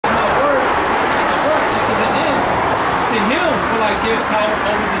to him will I give power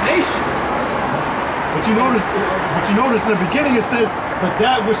over the nations. But you notice in the beginning it said, but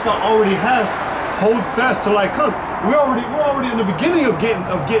that which thou already hast, hold fast till I come. We're already in the beginning of getting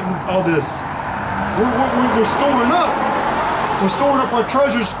all this. We're storing up. We're storing up our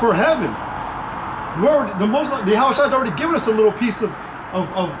treasures for heaven. The House has already given us a little piece of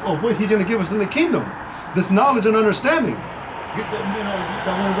what He's going to give us in the kingdom. This knowledge and understanding. You know,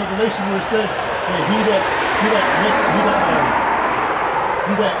 that one in Revelation where it said that he that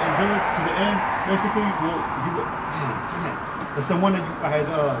endured to the end, basically, that's the one that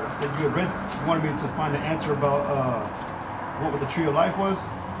you had read. You wanted me to find the answer about what the tree of life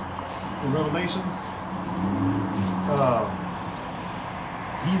was in Revelations.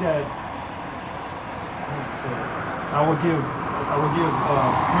 He that I will give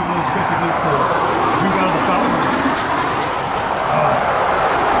privilege basically to drink out of the fountain.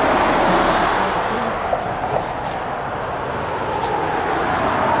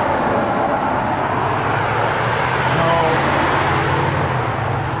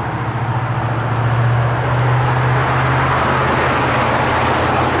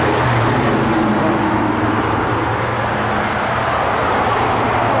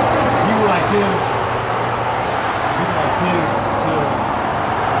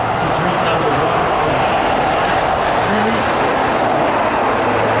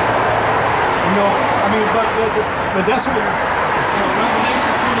 But that's what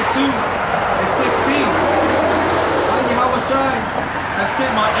Revelation 22 and 16. I, Yahushua, have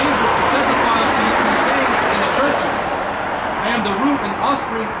sent my angel to testify unto you these things in the churches. I am the root and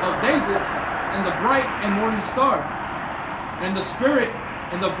offspring of David, and the bright and morning star. And the Spirit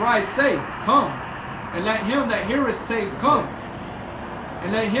and the bride say, Come. And let him that heareth say, Come.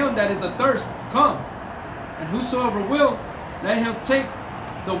 And let him that is athirst come. And whosoever will, let him take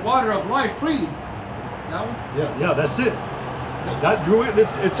the water of life freely. That one? Yeah, that's it.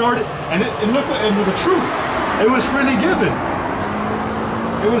 It's already, and look, and the truth, it was freely given.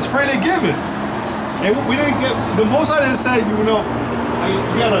 It was freely given, and we didn't get the Most High didn't say, you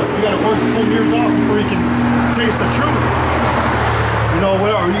gotta work 10 years off before you can taste the truth.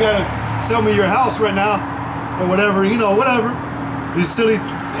 Or you gotta sell me your house right now, or whatever. Whatever. These silly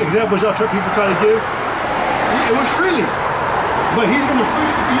examples people try to give. It was freely. But he's gonna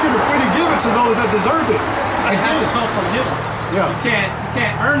freely give it to those that deserve it. It has to come from him. Yeah. You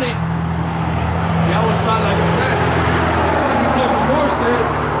can't earn it. I always try, like I said. Look, the Lord said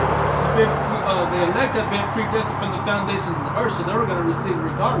the elect have been predestined from the foundations of the earth, so they were gonna receive it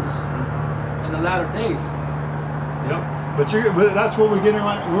regardless in the latter days. Yep. But that's what we're getting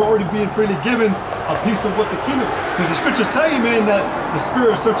right. We're already being freely given a piece of what the kingdom. Because the scriptures tell you, man, that the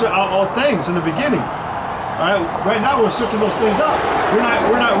Spirit searches out all things in the beginning. All right, right now we're searching those things out. We're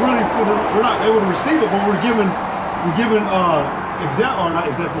not able to receive it, but we're given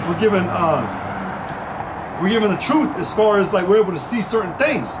examples. We're given the truth as far as like we're able to see certain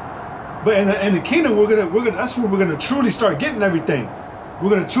things. But in the kingdom, that's where we're gonna truly start getting everything. We're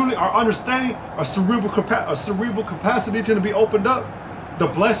gonna truly our understanding, our cerebral capacity is gonna be opened up. The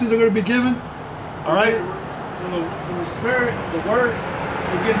blessings are gonna be given. All right. From the Spirit, the Word.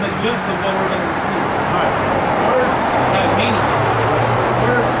 We're getting a glimpse of what we're going to receive. Right. Words have meaning.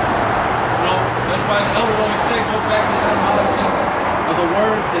 Words, that's why the elders always say, go back to the etymology of the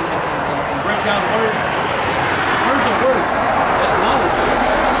words and break down words. Words are words. That's knowledge.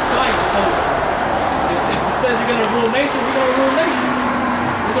 It's science. So if it says you're going to rule nations, we're going to rule nations.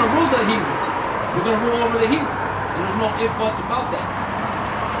 We're going to rule the heathen. We're going to rule over the heathen. There's no if, buts about that.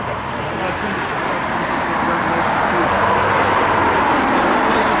 I'm going to finish this with Revelations 2.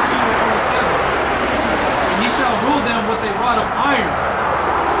 27. And he shall rule them with a rod of iron.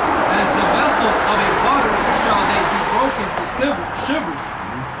 As the vessels of a potter shall they be broken to shivers,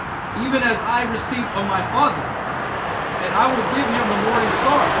 even as I received of my Father. And I will give him the morning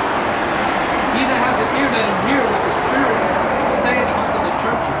star. He that hath an ear, let him hear what the Spirit saith unto the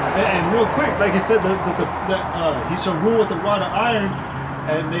churches. And real quick, like he said, he shall rule with the rod of iron,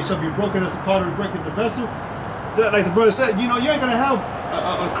 and they shall be broken as the potter breaketh the vessel. Like the brother said, you ain't gonna have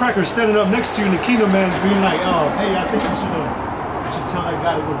a cracker standing up next to you in the kingdom, man, being like, oh, hey, I think you should tell that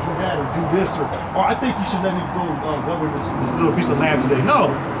guy to go do that or do this, or I think you should let me go govern this little piece of land today.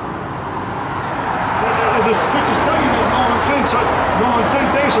 No. The scriptures tell you that no unclean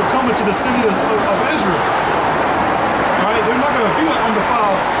thing shall come into the city of Israel. All right, they're not gonna be an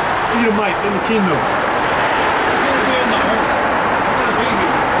undefiled Edomite in the kingdom. They're gonna be in the earth. They're gonna be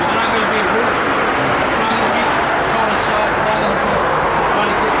here. They're not gonna be in rulership. They're not gonna be calling shots. They're not gonna be trying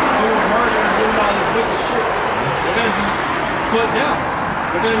to doing murder and doing all this wicked shit. They're gonna be put down.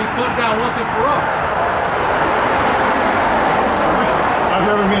 They're gonna be put down once and for all.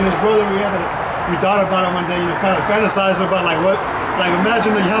 remember me and his brother, we thought about it one day, kind of fantasizing about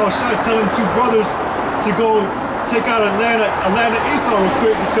imagine the Yahweh Shai telling two brothers to go take out a land of Esau real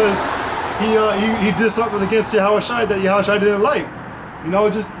quick because he did something against Yahweh Shai that Yahweh Shai didn't like.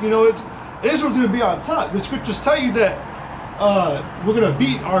 Israel's gonna be on top. The scriptures tell you that we're gonna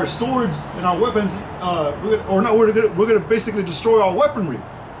beat our swords and our weapons, we're gonna basically destroy our weaponry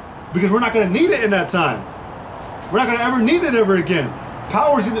because we're not gonna need it in that time. We're not gonna ever need it ever again.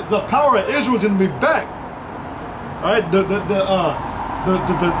 The power of Israel is gonna be back. All right,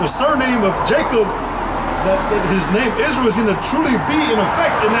 the surname of Jacob, that his name Israel, is gonna truly be in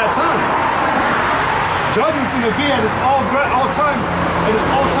effect in that time. Judgment's gonna be at its all-time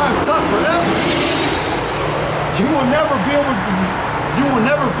top forever. You will never be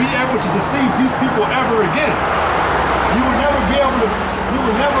able to deceive these people ever again. You will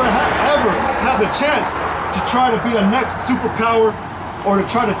never ever have the chance to try to be a next superpower or to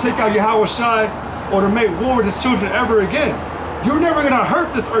try to take out Yahweh Shai or to make war with his children ever again. You're never gonna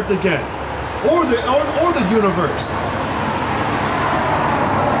hurt this earth again, or the universe.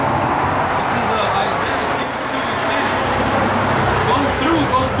 This is Isaiah 62:10.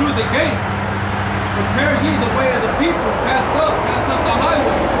 Go through the gates. Prepare ye the way of the people. Cast up the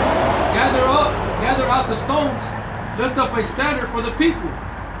highway. Gather out the stones. Lift up a standard for the people.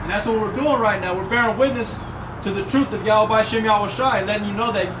 And that's what we're doing right now. We're bearing witness to the truth of Yahweh Shem Yahweh Shai, letting you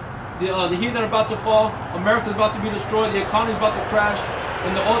know that the heathen are about to fall, America's about to be destroyed, the economy's about to crash,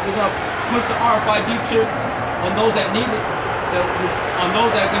 and they're going to push the RFID chip on those that need it, on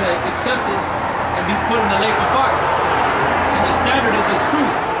those that are going to accept it, and be put in the lake of fire. And the standard is this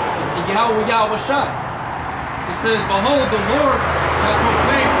truth, in Yahweh Shai. It says, behold, the Lord hath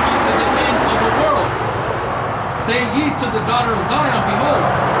proclaimed unto the end of the world. Say ye to the daughter of Zion, behold,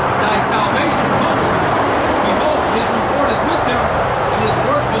 thy salvation cometh. Behold, his reward is with him, and his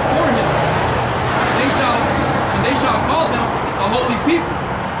work before him. And they shall call them the holy people,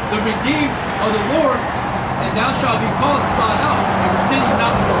 the redeemed of the Lord, and thou shalt be called sought out, and city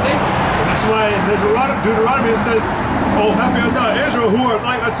not forsaken. That's why in Deuteronomy it says, oh, happy art thou, Israel, who are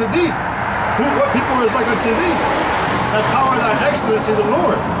like unto thee. What people is like unto thee? That power, that excellency, the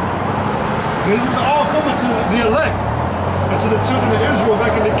Lord. And this is all coming to the elect and to the children of Israel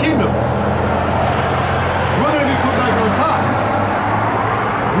back in the kingdom. We're going to be put back on top.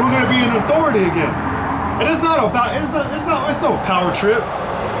 We're going to be in authority again. And it's no power trip.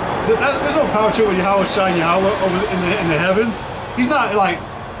 There's no power trip with Yahweh Shai and Yahweh over in the heavens. He's not like,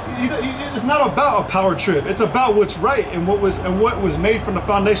 it's not about a power trip. It's about what's right and what was made from the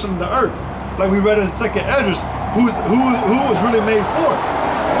foundation of the earth. Like we read in 2nd Esdras, who was really made for.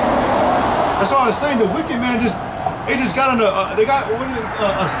 That's why I was saying the wicked man just got on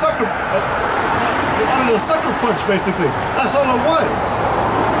a sucker, a sucker punch basically. That's all it was.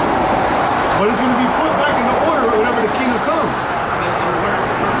 But it's going to be put back into order whenever the kingdom comes.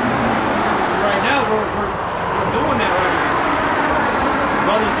 Right now we're doing that right now.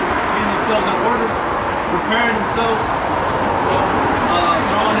 Brothers are getting themselves in order, preparing themselves,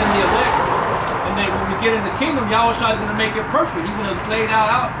 drawing in the elect. And then when we get in the kingdom, Yahweh Shai is going to make it perfect. He's going to lay it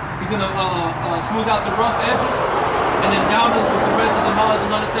out. He's going to smooth out the rough edges and endow us with the rest of the knowledge and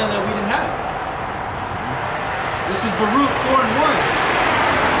understanding that we didn't have. This is Baruch 4:1.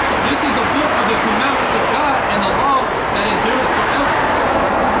 This is the book of the commandments of God and the law that endures forever.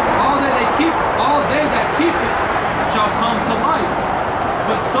 All they that keep it shall come to life,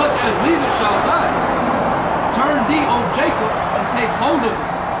 but such as leave it shall die. Turn thee, O Jacob, and take hold of it.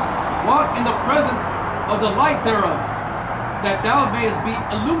 Walk in the presence of the light thereof, that thou mayest be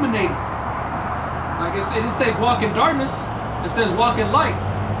illuminated. Like it didn't say walk in darkness, it says walk in light.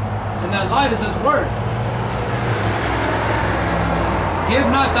 And that light is his word. Give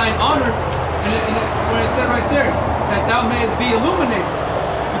not thine honor, and when it said right there, that thou mayest be illuminated.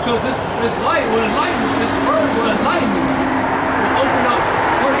 Because this light will enlighten you, this word will enlighten you. Will open up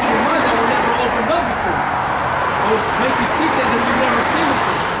parts of your mind that were never opened up before. It will make you see things that you've never seen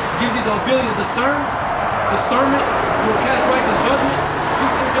before. It gives you the ability to discern, discernment. You will cast righteous judgment.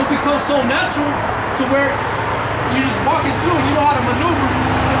 It'll become so natural to where you're just walking through and you know how to maneuver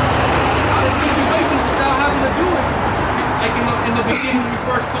out of situations without having to do it. Like in the beginning when you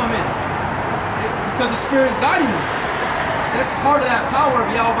first come in. Because the Spirit's guiding you. That's part of that power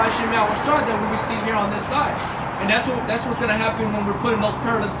of Yahweh Shem Yahweh Shai that we receive here on this side. And that's what's going to happen when we're put in those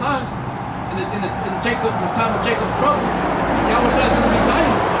perilous times, in the time of Jacob's trouble. Yahweh Shai is going to be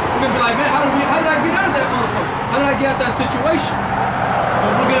guiding us. We're going to be like, man, how did I get out of that motherfucker? How did I get out of that situation? But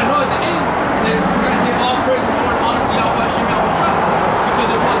we're going to know at the end that we're going to give all praise and glory and honor to Yahweh Shem Yahweh Shai. Because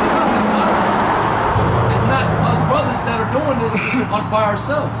it wasn't us, it's not us. It's not us brothers that are doing this by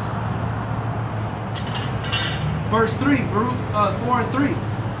ourselves. Verse 3, 4 and 3.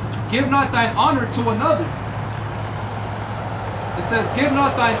 Give not thine honor to another. It says, give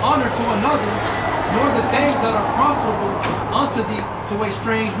not thine honor to another, nor the things that are profitable unto thee to a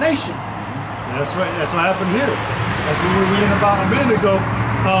strange nation. That's right. That's what happened here. As we were reading about a minute ago,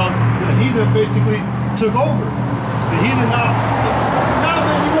 the heathen basically took over. The heathen now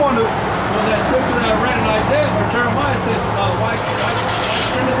that you want to... Well, that scripture that I read in Isaiah or Jeremiah says, why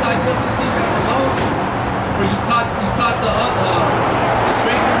trimmest thyself to seek after love? For you taught the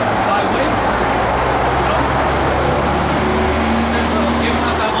strangers thy ways. You know? It says, give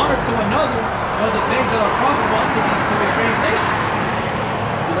not thy honor to another, nor the things that are profitable unto thee to a strange nation.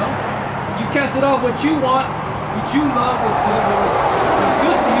 You know? You cast it out what you want, what you love, what was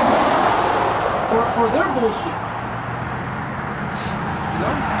good to you, for their bullshit. You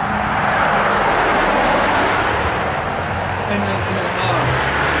know? And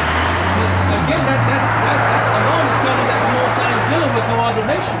again, that alone is telling that the Most High is dealing with no other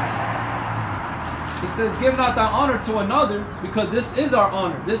nations. He says, give not thy honor to another, because this is our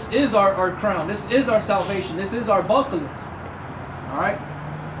honor. This is our crown. This is our salvation. This is our buckler. Alright?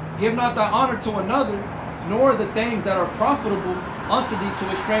 Give not thy honor to another, nor the things that are profitable unto thee to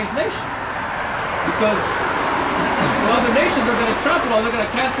a strange nation. Because the other nations are going to trample on, they're going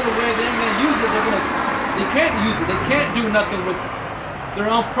to cast it away, they ain't going to use it, they can't use it, they can't do nothing with it. They're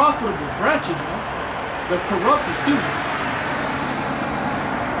unprofitable branches, man. They're corrupters too.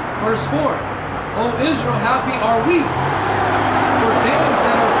 Verse 4, O Israel, happy are we, for things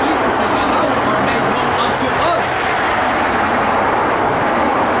that are pleasing to Yahweh are made known unto us.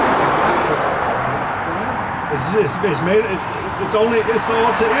 It's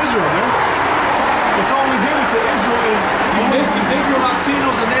all to Israel, man. It's only given to Israel. You Negro,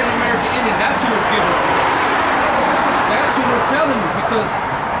 Latinos, and Native American Indian, that's who it's given to. That's what we're telling you, because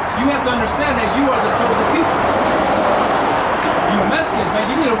you have to understand that you are the chosen people. You Mexicans, man,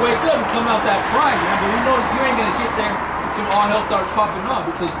 you need to wake up and come out that pride, man. But we know you ain't gonna get there until all hell starts popping up,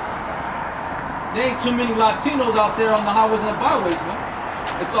 because there ain't too many Latinos out there on the highways and the byways, man.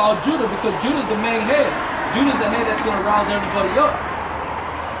 It's all Judah, because Judah's the main head. Judah's the head that's gonna rouse everybody up.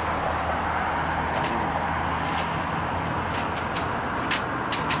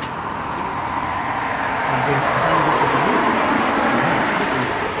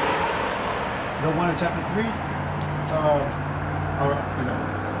 Chapter 3,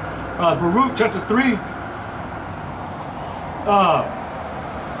 Baruch chapter 3,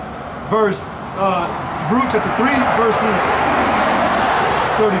 Baruch chapter 3, verses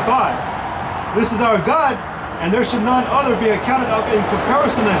 35. This is our God, and there should none other be accounted of in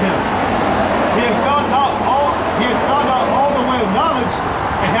comparison to him. He had found out all the way of knowledge,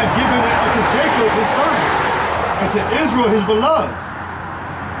 and had given it unto Jacob his servant, and to Israel his beloved.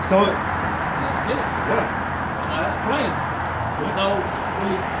 So that's it. Yeah. Now that's plain. There's no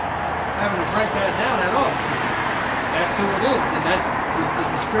really having to break that down at all. That's who it is. And that's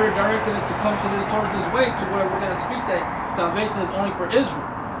the Spirit directed it to come to this towards this way to where we're going to speak that salvation is only for Israel.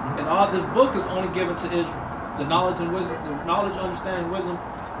 And all this book is only given to Israel. The knowledge and wisdom, understanding, wisdom,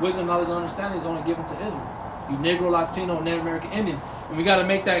 knowledge, and understanding is only given to Israel. You Negro, Latino, and Native American Indians. And we got to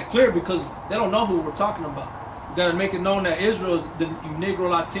make that clear because they don't know who we're talking about. We got to make it known that Israel is the Negro,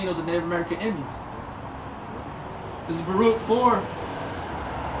 Latinos, and Native American Indians. This is Baruch 4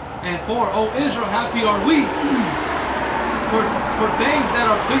 and 4. O Israel, happy are we, for things that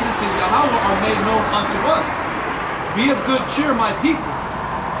are pleasing to Yahweh are made known unto us. Be of good cheer, my people,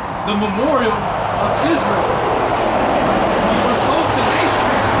 the memorial of Israel. You were sold to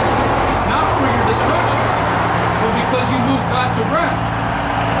nations, not for your destruction, but because you moved God to wrath.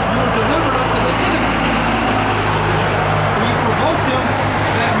 You were delivered unto the enemy. For you provoked him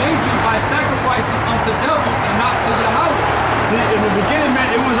that made you by sacrificing unto devils and not to Yahweh. See, in the beginning, man,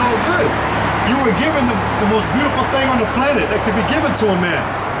 it was all good. You were given the most beautiful thing on the planet that could be given to a man.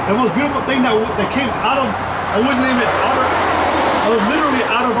 The most beautiful thing that came out of, it wasn't even out of, it was literally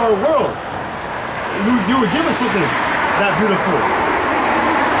out of our world. You were given something that beautiful.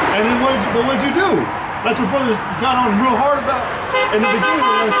 And then what'd you do? Like the brothers got on real hard about in the beginning of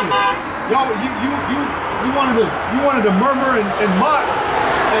the lesson. Y'all, you wanted to murmur and mock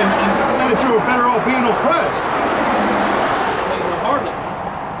and say that you were better off being oppressed.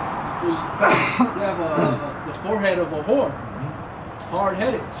 You have the forehead of a whore.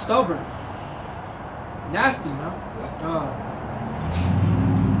 Hard-headed, stubborn, nasty, man.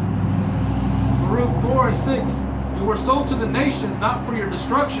 Baruch 4 and 6. You were sold to the nations, not for your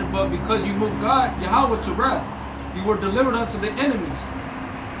destruction, but because you moved God, Yahweh, to wrath. You were delivered unto the enemies.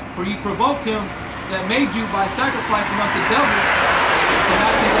 For you provoked him that made you by sacrificing unto devils and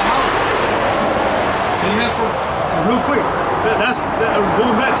not to Yahweh. And you have for real quick,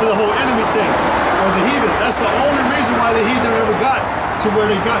 going back to the whole enemy thing, or the heathen, that's the only reason why the heathen ever got to where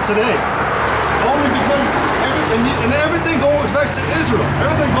they got today. Only because everything goes back to Israel.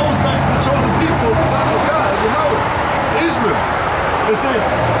 Everything goes back to the chosen people of God, Yahweh, Israel. It's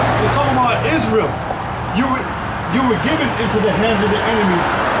talking about Israel. You were given into the hands of the enemies.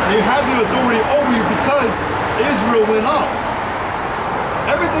 They have the authority over you because Israel went up.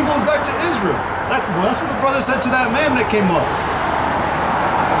 Everything goes back to Israel. That's what the brother said to that man that came up.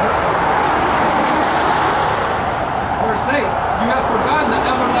 Verse 8, you have forgotten the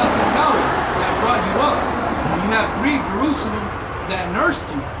everlasting power that brought you up. You have grieved Jerusalem that nursed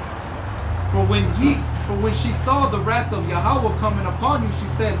you. For when she saw the wrath of Yahweh coming upon you, she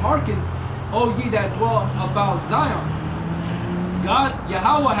said, Hearken, O ye that dwell about Zion. God,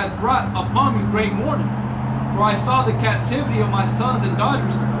 Yahweh, had brought upon me great mourning. For I saw the captivity of my sons and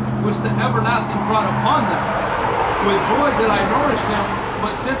daughters, which the everlasting brought upon them. With joy did I nourish them,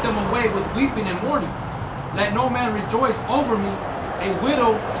 but sent them away with weeping and mourning. Let no man rejoice over me, a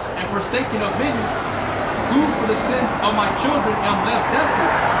widow and forsaken of many, who for the sins of my children am left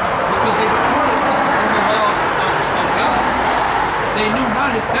desolate, because they departed from the law of God. They knew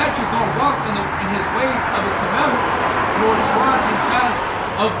not his statutes, nor walked in his ways of his commandments, nor trod in paths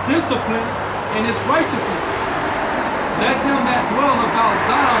of discipline in his righteousness. Let them that dwell about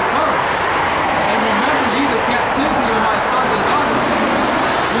Zion come, and remember ye the captivity of my sons and daughters,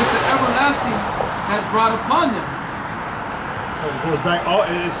 which the everlasting had brought upon them. So it goes back,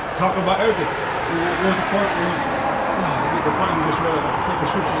 it's talking about everything. There's a part where the part you just read a couple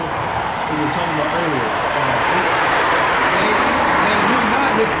scriptures that you were talking about earlier. They knew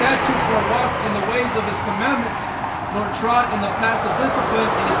not his statutes, nor walked in the ways of his commandments, nor trod in the paths of discipline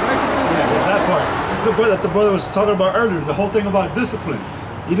in his righteousness. Yeah, that part. That the brother was talking about earlier, the whole thing about discipline.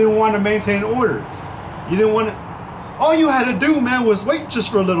 You didn't want to maintain order. You didn't want to... All you had to do, man, was wait just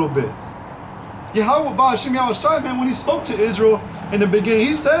for a little bit. Yahweh Ba'ashim Yahushai, man, when he spoke to Israel in the beginning,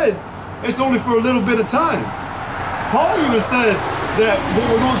 he said, it's only for a little bit of time. Paul even said that what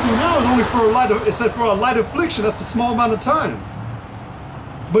we're going through now is only for a light affliction. That's a small amount of time.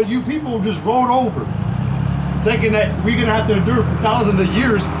 But you people just rolled over, thinking that we're going to have to endure for thousands of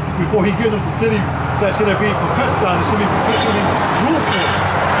years before he gives us a city that's going to be perpetually ruled for.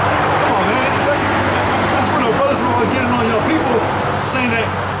 Come on, man. That's what our brothers were always getting on y'all people, saying that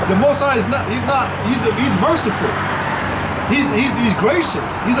the Most High is not, he's merciful. He's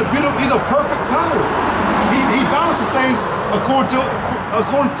gracious. He's a perfect power. He balances things according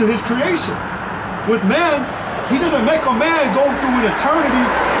to his creation. With man, he doesn't make a man go through an eternity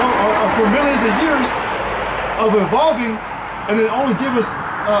or for millions of years of evolving and then only give us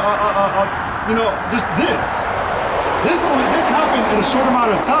just this. This happened in a short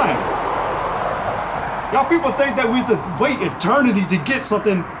amount of time. Y'all people think that we have to wait eternity to get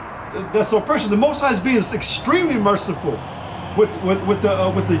something that's so precious. The Most High is being extremely merciful with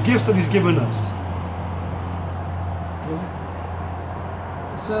the gifts that he's given us.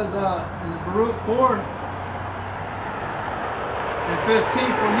 It says in Baruch 4 and 15,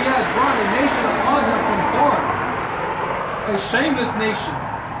 for he hath brought a nation upon them from far, a shameless nation,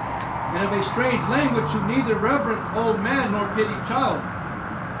 and of a strange language, who neither reverence old man nor pity child.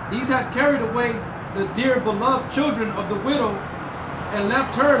 These have carried away the dear beloved children of the widow, and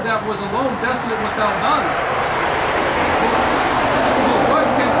left her that was alone desolate without daughters. But what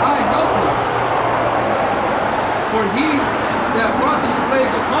can I help you? For he that brought these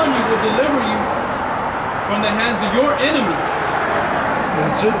plagues upon you will deliver you from the hands of your enemies.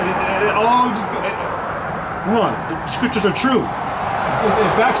 The scriptures are true.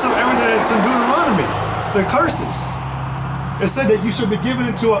 It backs up everything that's in Deuteronomy. The curses. It said that you should be given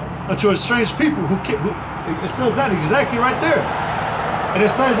into a strange people who it says that exactly right there. And it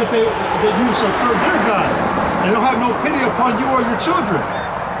says that you shall serve their gods, and they'll have no pity upon you or your children.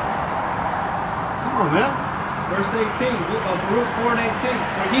 Come on, man. Verse 18, Baruch 4 and 18.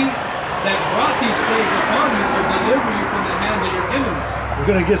 For he that brought these plagues upon you will deliver you from the hands of your enemies.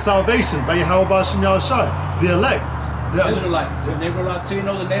 We're going to get salvation by Yahweh Ba'ashim Yahushai, the elect. The Israelites, the Native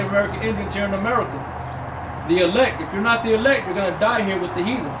Latino, the Native American Indians here in America. The elect. If you're not the elect, you're going to die here with the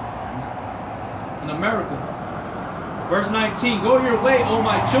heathen in America. Verse 19, go your way, O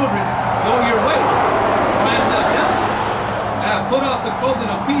my children, go your way, for I am not desolate. I have put off the clothing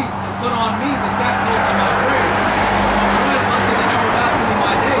of peace, and put on me the sackcloth of my prayer. I cry unto the everlasting of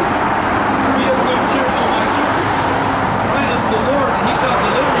my days. Be of good cheer, O my children. Cry unto the Lord, and he shall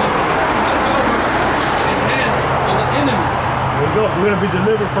deliver you from the power and hand of the enemies. There we go. We're going to be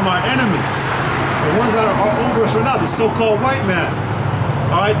delivered from our enemies. The ones that are over us right now, the so-called white man.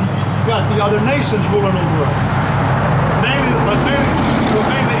 All right, you got the other nations ruling over us. Mainly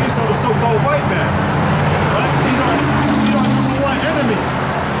Esau, the so-called white man. Right? He's our number one enemy.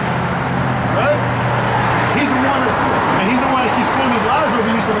 Right? He's the one that keeps pulling these lies over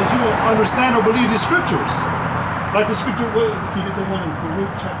you so that you will understand or believe these scriptures. Like the scripture, can you get the one in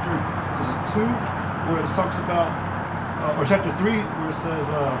Baruch chapter 2, where it talks about, or chapter 3, where it says,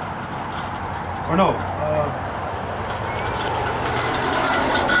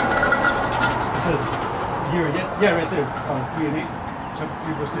 it says, yeah, right there, 3 and 8, chapter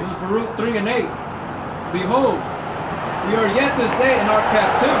 3, verse 8. Baruch 3 and 8. Behold, we are yet this day in our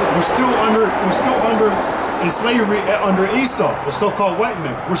captivity. We're still under in slavery under Esau, the so-called white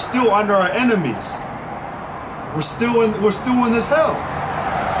man. We're still under our enemies. We're still in this hell.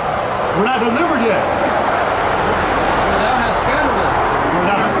 We're not delivered yet. For thou hast scattered us.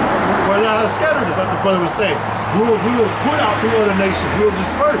 Where thou hast scattered us, like the brother was saying. We were put out through other nations. We were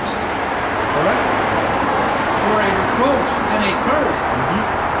dispersed. All right? For a reproach and a curse,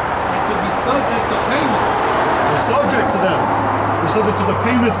 and to be subject to payments. We're subject to them. We're subject to the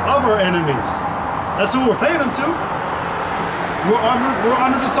payments of our enemies. That's who we're paying them to. We're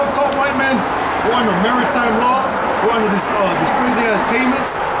under the so-called white man's. We're under maritime law. We're under these crazy ass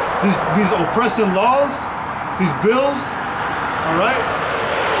payments. These oppressive laws. These bills. All right.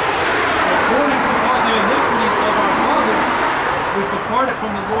 According to all the iniquities of our fathers, which departed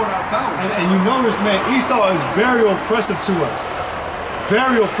from the Lord our power. And you notice, man, Esau is very oppressive to us.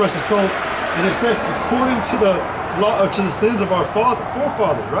 Very oppressive. So, and it said according to the law, to the sins of our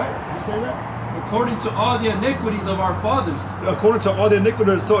forefathers, right? Did you say that? According to all the iniquities of our fathers. According to all the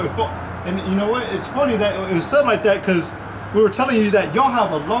iniquities. So, and you know what? It's funny that it was said like that because we were telling you that y'all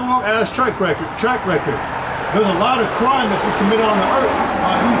have a long ass track record. There's a lot of crime that's been committed on the earth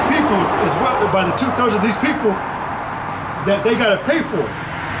by these people, as well, by the 2/3 of these people that they got to pay for it.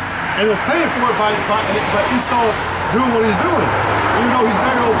 And they're paying for it by Esau doing what he's doing, even though he's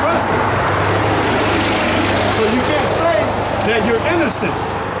very oppressive. So you can't say that you're innocent.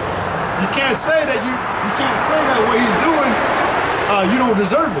 You can't say that what he's doing, you don't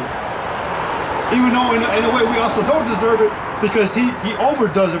deserve it. Even though in a way we also don't deserve it because he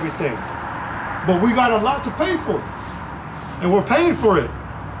overdoes everything. But we got a lot to pay for, and we're paying for it.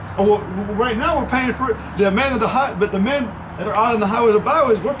 Right now we're paying for it. The men that are out in the highways and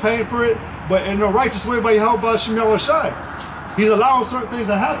byways, we're paying for it, but in a righteous way by Yahweh Shem Yahushai. He's allowing certain things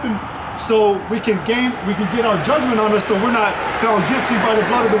to happen so we can get our judgment on us so we're not found guilty by the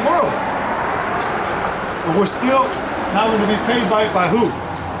blood of the world. But we're still having to be paid by who?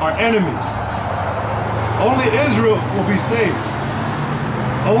 Our enemies. Only Israel will be saved.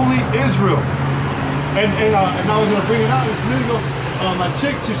 Only Israel. And I was gonna bring it out this minute ago. My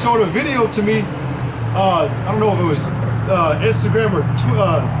chick, she showed a video to me. I don't know if it was Instagram or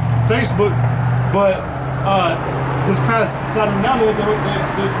Facebook, but this past Saturday night,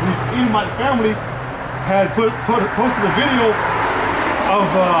 this Edomite family had posted a video of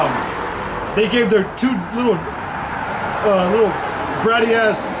they gave their two little bratty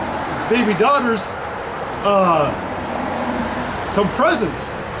ass baby daughters some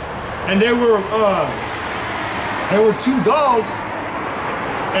presents, and they were two dolls,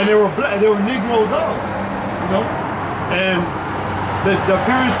 and they were Negro dolls, you know, and the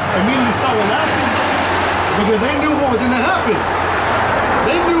parents immediately started laughing because they knew what was going to happen.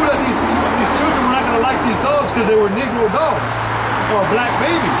 They knew that these children were not going to like these dolls because they were Negro dolls or black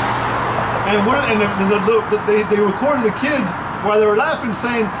babies. And they recorded the kids while they were laughing,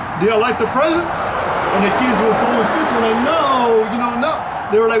 saying, "Do y'all like the presents?" And the kids were going fits, were like, "No, no."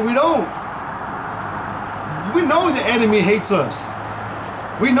 They were like, "We don't. We know the enemy hates us.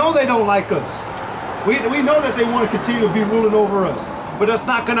 We know they don't like us. We know that they want to continue to be ruling over us. But that's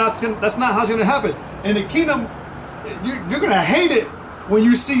not how it's gonna happen. In the kingdom, you're gonna hate it when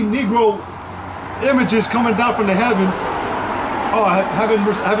you see Negro images coming down from the heavens,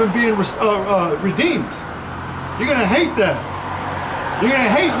 having been redeemed. You're gonna hate that. You're gonna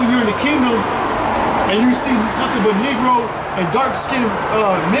hate when you're in the kingdom and you see nothing but Negro and dark-skinned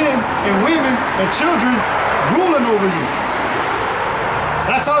men and women and children ruling over you.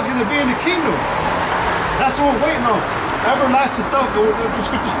 That's how it's gonna be in the kingdom. That's what we're waiting on. Everlasting salvation. The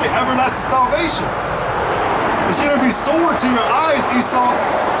scriptures say everlasting salvation. It's going to be sore to your eyes, Esau,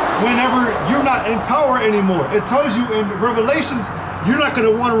 whenever you're not in power anymore. It tells you in Revelations, you're not going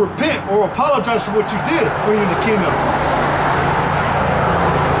to want to repent or apologize for what you did when you're in the kingdom.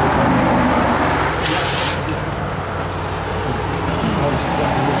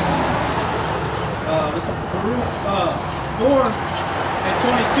 This is Baruch 4 and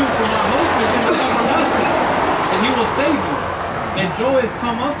 22, for my hope is in the everlasting, and he will save you. And joy is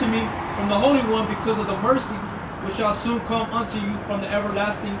come unto me from the Holy One because of the mercy which shall soon come unto you from the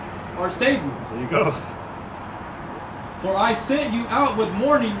everlasting our Savior. There you go. For I sent you out with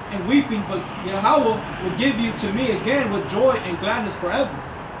mourning and weeping, but Yahweh will give you to me again with joy and gladness forever.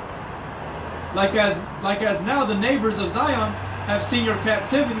 Like as now the neighbors of Zion have seen your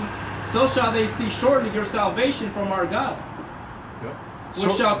captivity, so shall they see shortly your salvation from our God,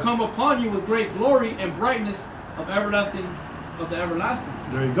 which shall come upon you with great glory and brightness of everlasting of the everlasting.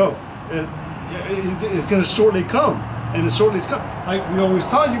 There you go. It's going to shortly come, and it shortly is come. Like we always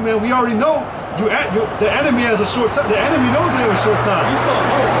tell you, man. We already know the enemy has a short time. The enemy knows they have a short time. You saw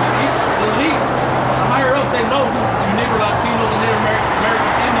those. The elites, the higher ups, they know who your Negro Latinos and Native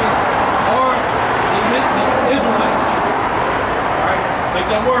American Indians are the Israelites. All right, like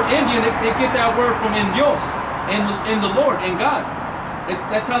that word Indian, they get that word from in Dios, in the Lord, in God.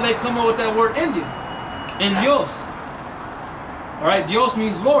 That's how they come up with that word Indian, in Dios. All right, Dios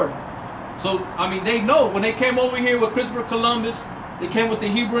means Lord. So, I mean, they know when they came over here with Christopher Columbus, they came with the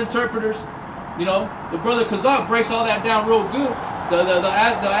Hebrew interpreters. You know, the brother Kazak breaks all that down real good. The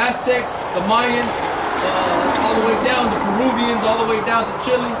Aztecs, the Mayans, all the way down, the Peruvians, all the way down to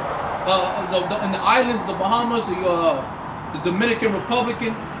Chile, and the islands, the Bahamas, the Dominican Republic,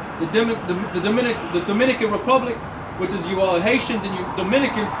 the Dominican Republic, which is you Haitians and you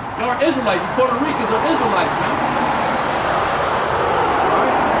Dominicans. You are Israelites. You Puerto Ricans are Israelites, man.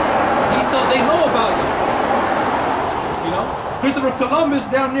 So they know about you. You know, Christopher Columbus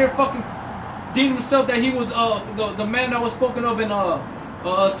down there fucking deemed himself that he was the man that was spoken of in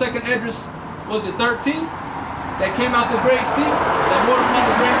Second Esdras, was it 13? That came out the Great Sea, that rode upon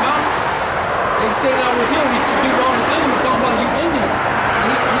the Great Mountain. They say that was him. He subdued all his enemies, talking about you Indians.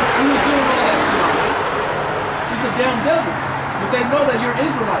 He was doing all that to them. He's a damn devil. But they know that you're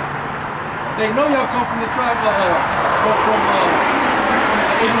Israelites. They know y'all come from the tribe from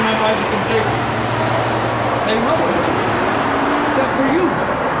Abraham, Isaac, and Jacob. They know it, except for you.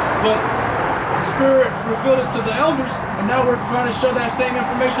 But the Spirit revealed it to the elders, and now we're trying to show that same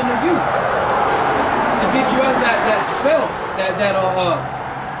information to you, to get you out of that spell,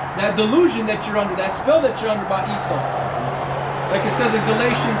 that delusion that you're under, that spell that you're under by Esau. Like it says in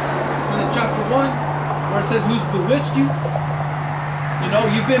Galatians, chapter 1, where it says, "Who's bewitched you?" You know,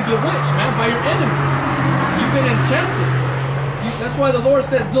 you've been bewitched, man, by your enemy. You've been enchanted. That's why the Lord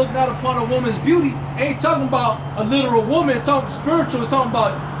said, "Look not upon a woman's beauty." Ain't talking about a literal woman. It's talking spiritual. It's talking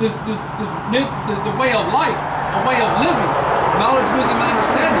about the way of life, a way of living, knowledge, wisdom, and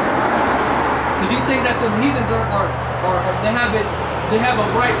understanding. Because you think that the heathens they have a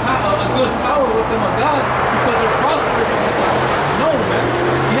good power with them of God because they're prosperous in the side. No, man.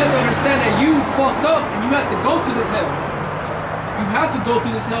 You have to understand that you fucked up and you have to go through this hell. You have to go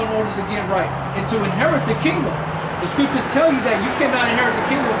through this hell in order to get right and to inherit the kingdom. The scriptures tell you that you cannot inherit the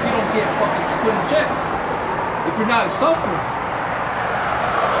kingdom if you don't get fucking put in check. If you're not suffering.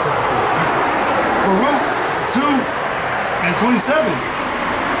 Baruch 2 and 27.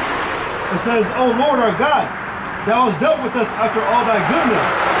 It says, "O Lord our God, thou hast dealt with us after all thy goodness,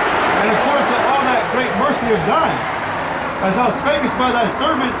 and according to all that great mercy of thine, as thou spakest by thy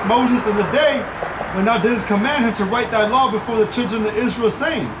servant Moses in the day when thou didst command him to write thy law before the children of Israel,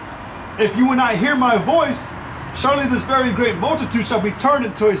 saying, If you will not hear my voice, surely this very great multitude shall be turned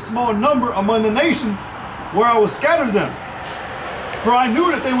into a small number among the nations, where I will scatter them. For I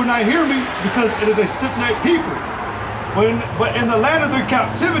knew that they would not hear me, because it is a stiff-necked people. But in the land of their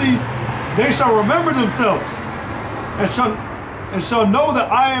captivities, they shall remember themselves, and shall know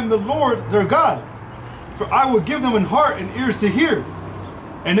that I am the Lord their God. For I will give them an heart and ears to hear,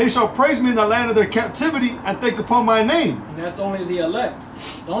 and they shall praise me in the land of their captivity and think upon my name." And that's only the elect.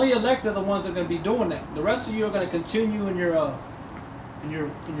 The only elect are the ones that are going to be doing that. The rest of you are going to continue in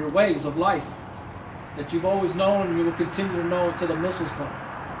your ways of life that you've always known, and you will continue to know until the missiles come.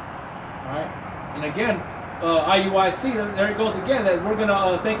 All right. And again, IUIC, there it goes again. That we're going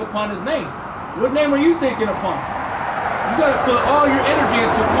to think upon His name. What name are you thinking upon? You got to put all your energy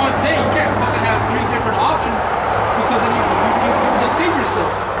into one thing. You can't fucking have 3 different options, because then you deceive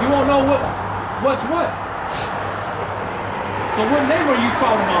yourself. You won't know what's what. So what name are you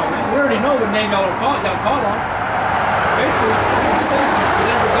calling on, man? We already know what name y'all call on. Basically, it's Satan,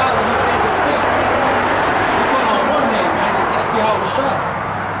 whatever God that you think is fit. You call on one name, man. That's Yahweh Shai.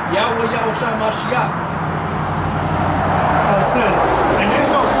 Yahweh Shai Mashiach. It says, "And they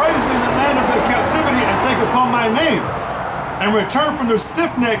shall praise me in the land of their captivity and think upon my name, and return from their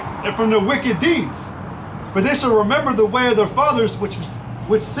stiff neck and from their wicked deeds. For they shall remember the way of their fathers which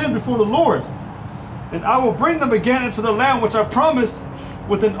sinned before the Lord. And I will bring them again into the land which I promised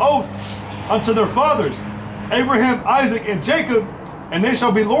with an oath unto their fathers, Abraham, Isaac, and Jacob, and they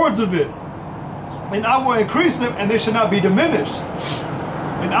shall be lords of it. And I will increase them, and they shall not be diminished.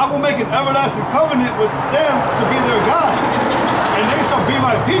 And I will make an everlasting covenant with them to be their God, and they shall be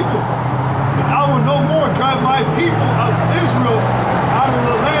my people. And I will no more drive my people out of Israel